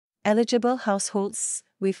Eligible households,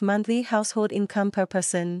 with monthly household income per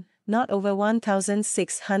person, not over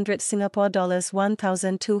 1,600 Singapore dollars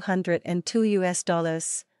 1,202 US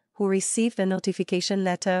dollars, who received the notification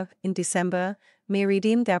letter in December, may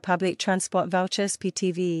redeem their public transport vouchers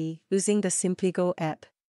PTV using the SimplyGo app.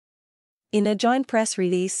 In a joint press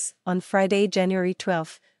release, on Friday, January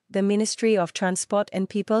 12, the Ministry of Transport and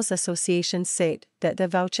People's Association said that the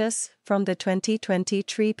vouchers from the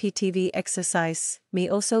 2023 PTV exercise may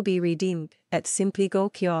also be redeemed at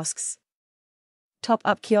SimplyGo kiosks,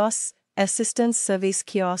 top-up kiosks, assistance service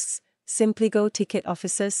kiosks, SimplyGo ticket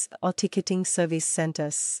offices, or ticketing service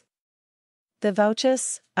centers. The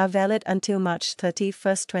vouchers are valid until March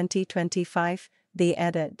 31, 2025, they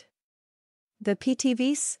added. The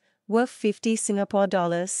PTVs, worth 50 Singapore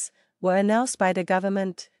dollars, were announced by the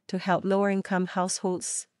government to help lower-income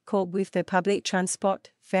households cope with the public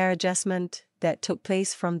transport fare adjustment that took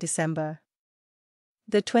place from December.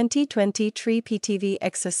 The 2023 PTV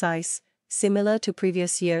exercise, similar to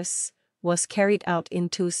previous years, was carried out in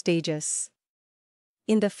 2 stages.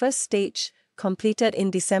 In the first stage, completed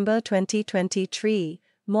in December 2023,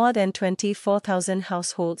 more than 24,000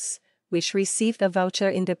 households, which received a voucher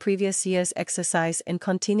in the previous year's exercise and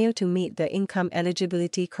continue to meet the income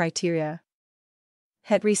eligibility criteria,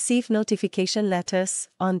 had received notification letters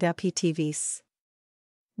on their PTVs.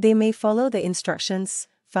 They may follow the instructions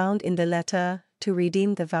found in the letter to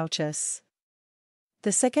redeem the vouchers.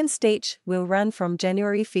 The second stage will run from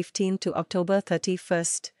January 15 to October 31,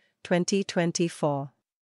 2024.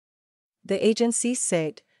 The agency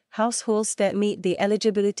said households that meet the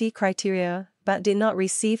eligibility criteria but did not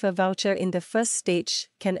receive a voucher in the first stage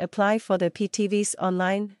can apply for the PTVs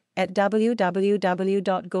online at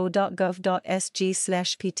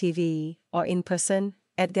www.go.gov.sg/PTV or in person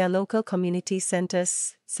at their local community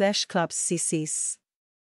centers/clubs CCs.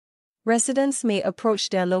 Residents may approach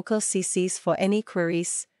their local CCs for any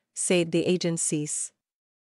queries, said the agencies.